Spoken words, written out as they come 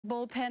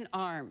bullpen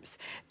arms.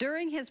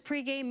 During his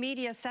pregame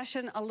media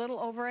session a little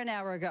over an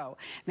hour ago,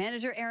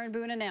 manager Aaron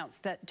Boone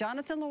announced that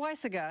Jonathan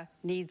Loáisiga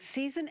needs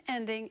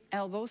season-ending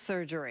elbow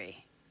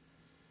surgery.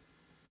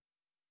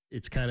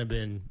 It's kind of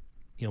been,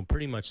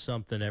 pretty much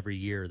something every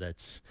year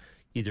that's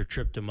either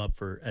tripped him up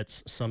for at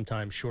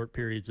sometimes short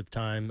periods of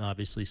time,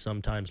 obviously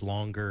sometimes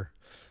longer.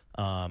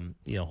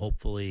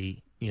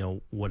 Hopefully,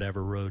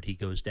 whatever road he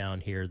goes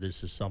down here,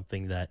 this is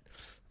something that,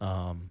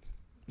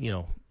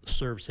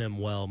 serves him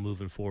well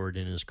moving forward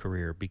in his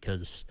career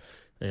because,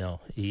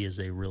 he is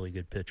a really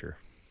good pitcher.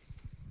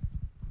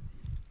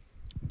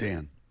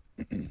 Dan.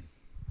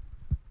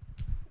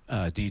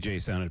 DJ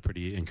sounded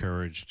pretty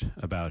encouraged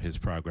about his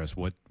progress.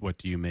 What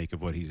do you make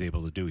of what he's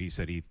able to do? He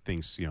said he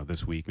thinks,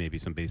 this week maybe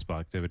some baseball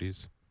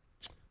activities.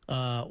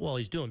 Well,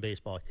 he's doing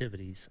baseball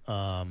activities.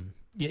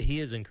 Yeah, he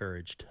is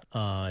encouraged.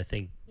 I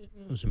think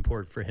it was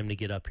important for him to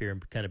get up here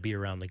and kind of be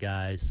around the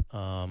guys.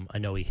 I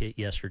know he hit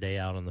yesterday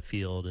out on the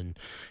field, and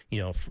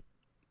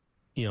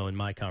in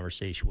my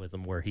conversation with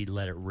him, where he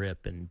let it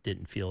rip and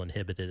didn't feel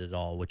inhibited at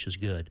all, which is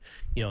good.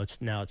 It's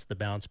the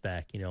bounce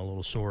back. A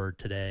little sore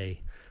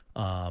today.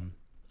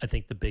 I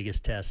think the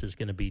biggest test is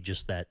going to be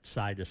just that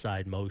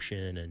side-to-side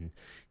motion, and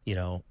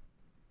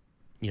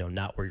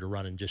not where you're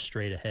running just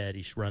straight ahead.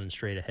 He's running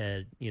straight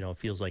ahead. It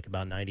feels like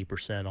about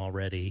 90%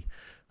 already.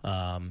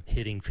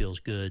 Hitting feels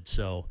good.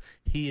 So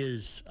he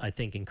is, I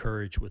think,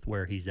 encouraged with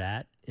where he's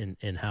at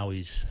and how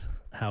he's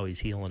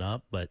healing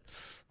up. But,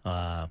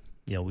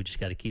 we just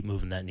got to keep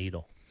moving that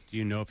needle. Do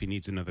you know if he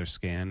needs another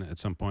scan at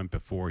some point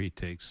before he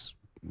takes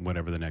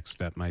whatever the next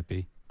step might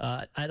be?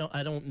 I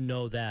don't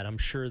know that. I'm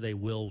sure they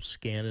will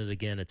scan it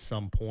again at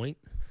some point.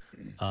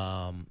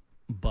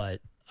 But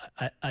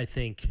I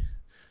think,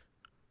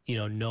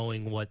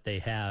 knowing what they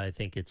have, I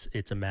think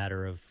it's a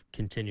matter of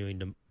continuing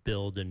to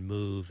build and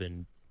move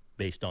and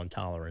based on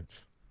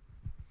tolerance.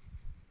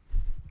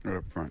 Right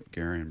up front,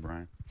 Gary and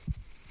Brian.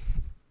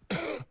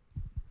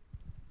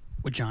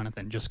 With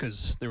Jonathan, just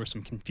because there was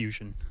some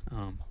confusion,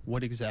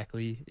 what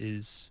exactly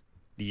is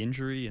the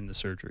injury and the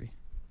surgery?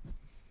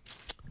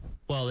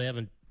 Well, they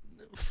haven't,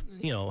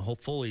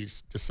 fully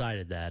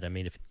decided that. I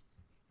mean, if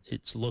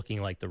it's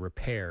looking like the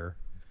repair,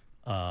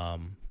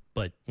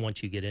 but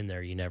once you get in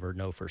there, you never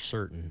know for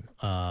certain.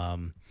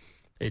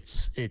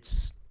 It's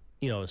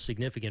a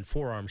significant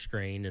forearm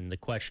strain, and the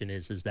question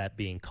is that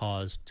being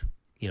caused,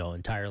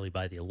 entirely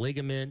by the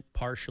ligament,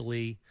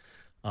 partially,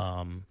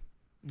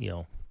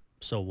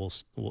 So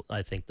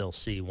I think they'll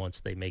see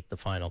once they make the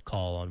final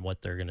call on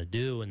what they're going to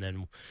do, and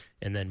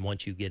then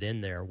once you get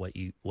in there, what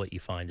you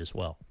find as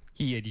well.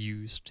 He had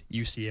used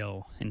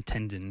UCL and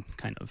tendon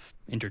kind of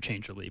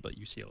interchangeably, but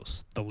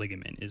UCL's the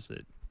ligament. Is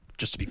it,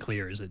 just to be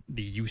clear, is it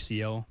the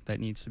UCL that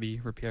needs to be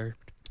repaired?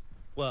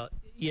 Well,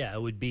 yeah,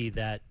 it would be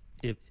that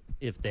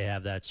if they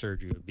have that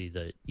surgery, it would be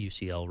the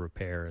UCL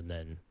repair, and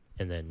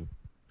then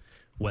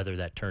whether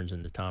that turns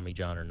into Tommy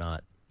John or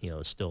not,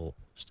 still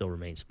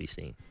remains to be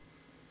seen.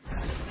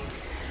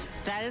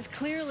 That is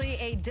clearly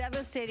a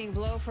devastating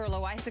blow for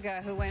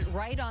Loáisiga, who went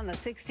right on the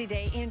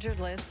 60-day injured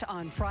list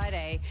on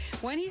Friday.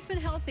 When he's been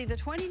healthy, the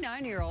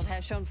 29-year-old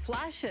has shown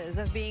flashes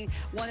of being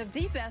one of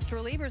the best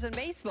relievers in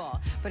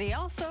baseball, but he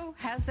also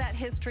has that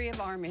history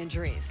of arm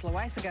injuries.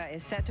 Loáisiga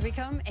is set to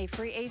become a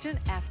free agent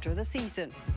after the season.